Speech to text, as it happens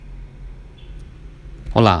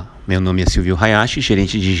Olá, meu nome é Silvio Hayashi,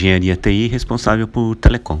 gerente de engenharia TI responsável por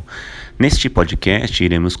Telecom. Neste podcast,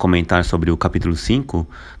 iremos comentar sobre o capítulo 5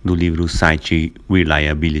 do livro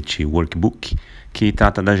SREworkbook-Cap5, que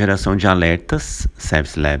trata da geração de alertas,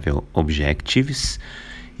 Service Level Objectives,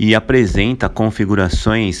 e apresenta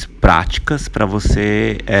configurações práticas para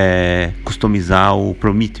você customizar o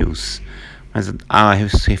Prometheus. Mas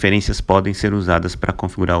as referências podem ser usadas para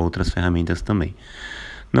configurar outras ferramentas também.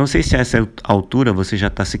 Não sei se a essa altura você já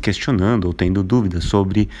está se questionando ou tendo dúvidas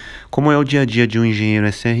sobre como é o dia a dia de um engenheiro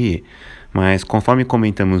SRE, mas conforme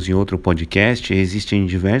comentamos em outro podcast, existem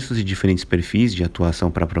diversos e diferentes perfis de atuação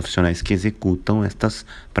para profissionais que executam estas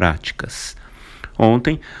práticas.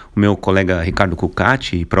 Ontem, o meu colega Ricardo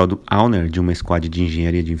Cucati, Product Owner de uma squad de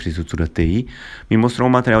engenharia de infraestrutura TI, me mostrou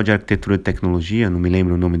um material de arquitetura e tecnologia, não me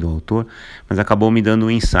lembro o nome do autor, mas acabou me dando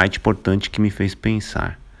um insight importante que me fez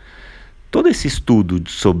pensar. Todo esse estudo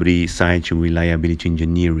sobre Site Reliability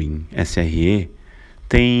Engineering, SRE,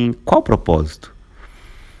 tem qual propósito?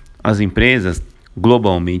 As empresas,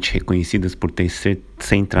 globalmente reconhecidas por ter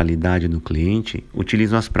centralidade no cliente,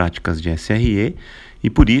 utilizam as práticas de SRE e,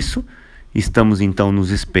 por isso, estamos então nos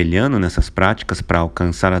espelhando nessas práticas para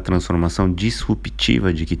alcançar a transformação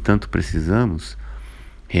disruptiva de que tanto precisamos,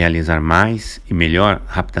 realizar mais e melhor,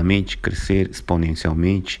 rapidamente, crescer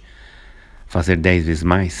exponencialmente, fazer 10 vezes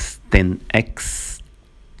mais, 10x.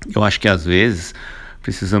 Eu acho que às vezes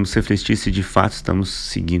precisamos refletir se de fato estamos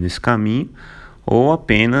seguindo esse caminho ou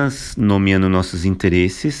apenas nomeando nossos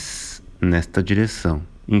interesses nesta direção.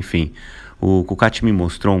 Enfim, o Cucati me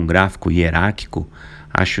mostrou um gráfico hierárquico,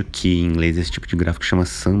 acho que em inglês esse tipo de gráfico chama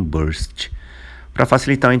Sunburst. Para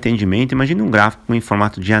facilitar o entendimento, imagine um gráfico em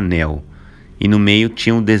formato de anel e no meio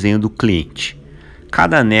tinha um desenho do cliente.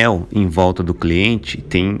 Cada anel em volta do cliente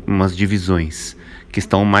tem umas divisões que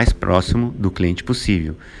estão o mais próximo do cliente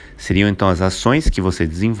possível. Seriam então as ações que você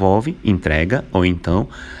desenvolve, entrega ou então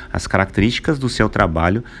as características do seu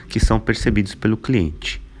trabalho que são percebidos pelo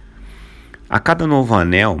cliente. A cada novo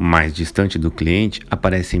anel mais distante do cliente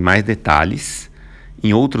aparecem mais detalhes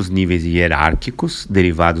em outros níveis hierárquicos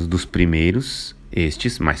derivados dos primeiros,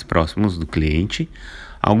 estes mais próximos do cliente.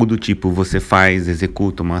 Algo do tipo, você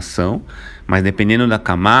executa uma ação, mas dependendo da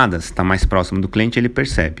camada, se está mais próximo do cliente, ele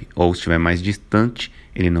percebe. Ou se estiver mais distante,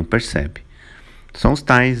 ele não percebe. São os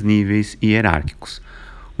tais níveis hierárquicos.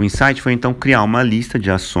 O insight foi então criar uma lista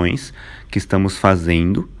de ações que estamos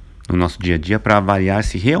fazendo no nosso dia a dia para avaliar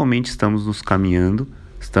se realmente estamos caminhando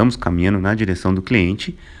na direção do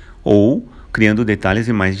cliente ou criando detalhes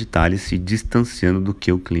e mais detalhes, se distanciando do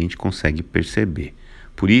que o cliente consegue perceber.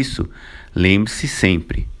 Por isso, lembre-se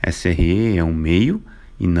sempre, SRE é um meio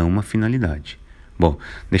e não uma finalidade. Bom,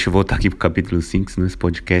 deixa eu voltar aqui para o capítulo 5, senão esse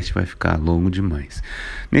podcast vai ficar longo demais.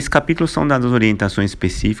 Nesse capítulo são dadas orientações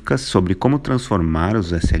específicas sobre como transformar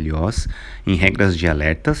os SLOs em regras de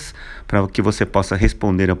alertas para que você possa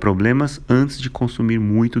responder a problemas antes de consumir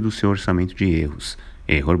muito do seu orçamento de erros.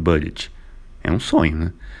 Error budget. É um sonho,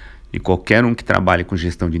 né? De qualquer um que trabalhe com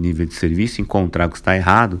gestão de nível de serviço encontrar o que está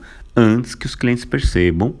errado antes que os clientes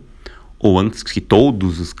percebam, ou antes que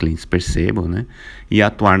todos os clientes percebam, né? E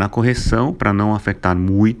atuar na correção para não afetar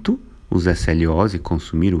muito os SLOs e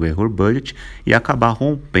consumir o error budget e acabar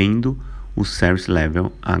rompendo os Service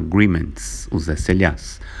Level Agreements, os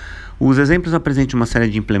SLAs. Os exemplos apresentam uma série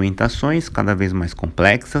de implementações cada vez mais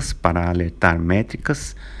complexas para alertar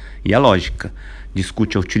métricas e a lógica.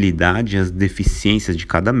 Discute a utilidade e as deficiências de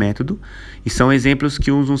cada método e são exemplos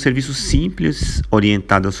que usam um serviço simples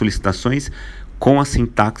orientado às solicitações com a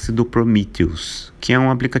sintaxe do Prometheus, que é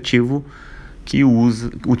um aplicativo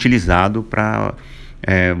utilizado para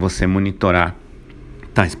você monitorar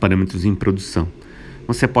tais parâmetros em produção.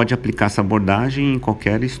 Você pode aplicar essa abordagem em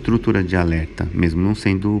qualquer estrutura de alerta, mesmo não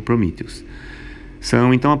sendo o Prometheus.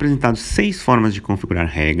 São então apresentados 6 formas de configurar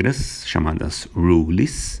regras, chamadas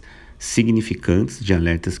rules, significantes de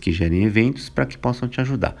alertas que gerem eventos para que possam te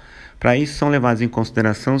ajudar. Para isso são levados em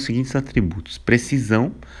consideração os seguintes atributos: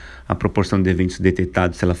 precisão, a proporção de eventos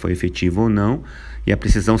detectados se ela foi efetiva ou não, e a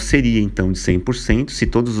precisão seria então de 100% se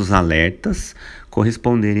todos os alertas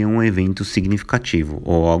corresponderem a um evento significativo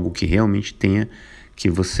ou algo que realmente tenha que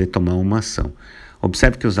você tomar uma ação.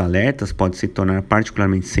 Observe que os alertas podem se tornar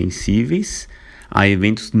particularmente sensíveis a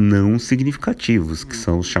eventos não significativos, que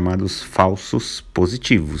são os chamados falsos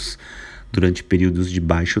positivos, durante períodos de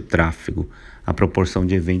baixo tráfego. A proporção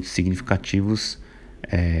de eventos significativos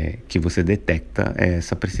que você detecta é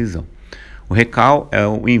essa precisão. O recall é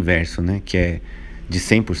o inverso, né, que é de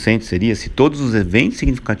 100% seria se todos os eventos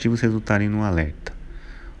significativos resultarem no alerta.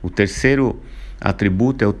 O terceiro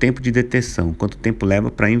Atributo é o tempo de detecção, quanto tempo leva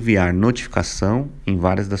para enviar notificação em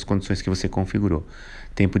várias das condições que você configurou.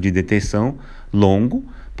 Tempo de detecção longo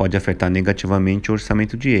pode afetar negativamente o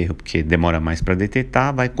orçamento de erro, porque demora mais para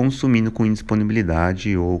detectar, vai consumindo com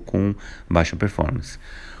indisponibilidade ou com baixa performance.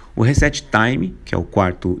 O reset time, que é o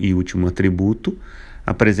quarto e último atributo,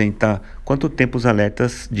 apresenta quanto tempo os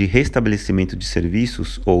alertas de restabelecimento de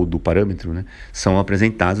serviços ou do parâmetro, né, são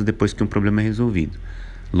apresentados depois que um problema é resolvido.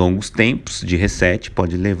 Longos tempos de reset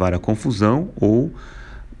pode levar a confusão ou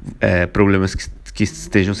problemas que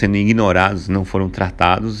estejam sendo ignorados, não foram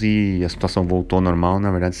tratados e a situação voltou ao normal, na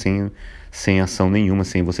verdade sem ação nenhuma,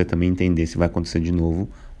 sem você também entender se vai acontecer de novo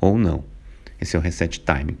ou não. Esse é o reset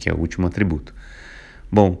time, que é o último atributo.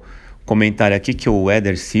 Bom, comentário aqui que o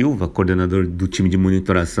Éder Silva, coordenador do time de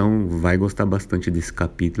monitoração, vai gostar bastante desse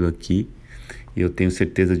capítulo aqui. E eu tenho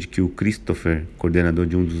certeza de que o Christopher, coordenador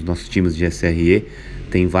de um dos nossos times de SRE,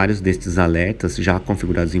 tem vários destes alertas já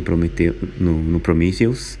configurados em no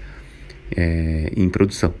Prometheus em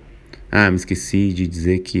produção. Me esqueci de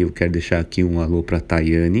dizer que eu quero deixar aqui um alô para a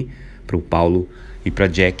Tayane, para o Paulo e para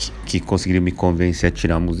Jack, que conseguiram me convencer a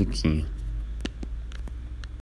tirar a musiquinha.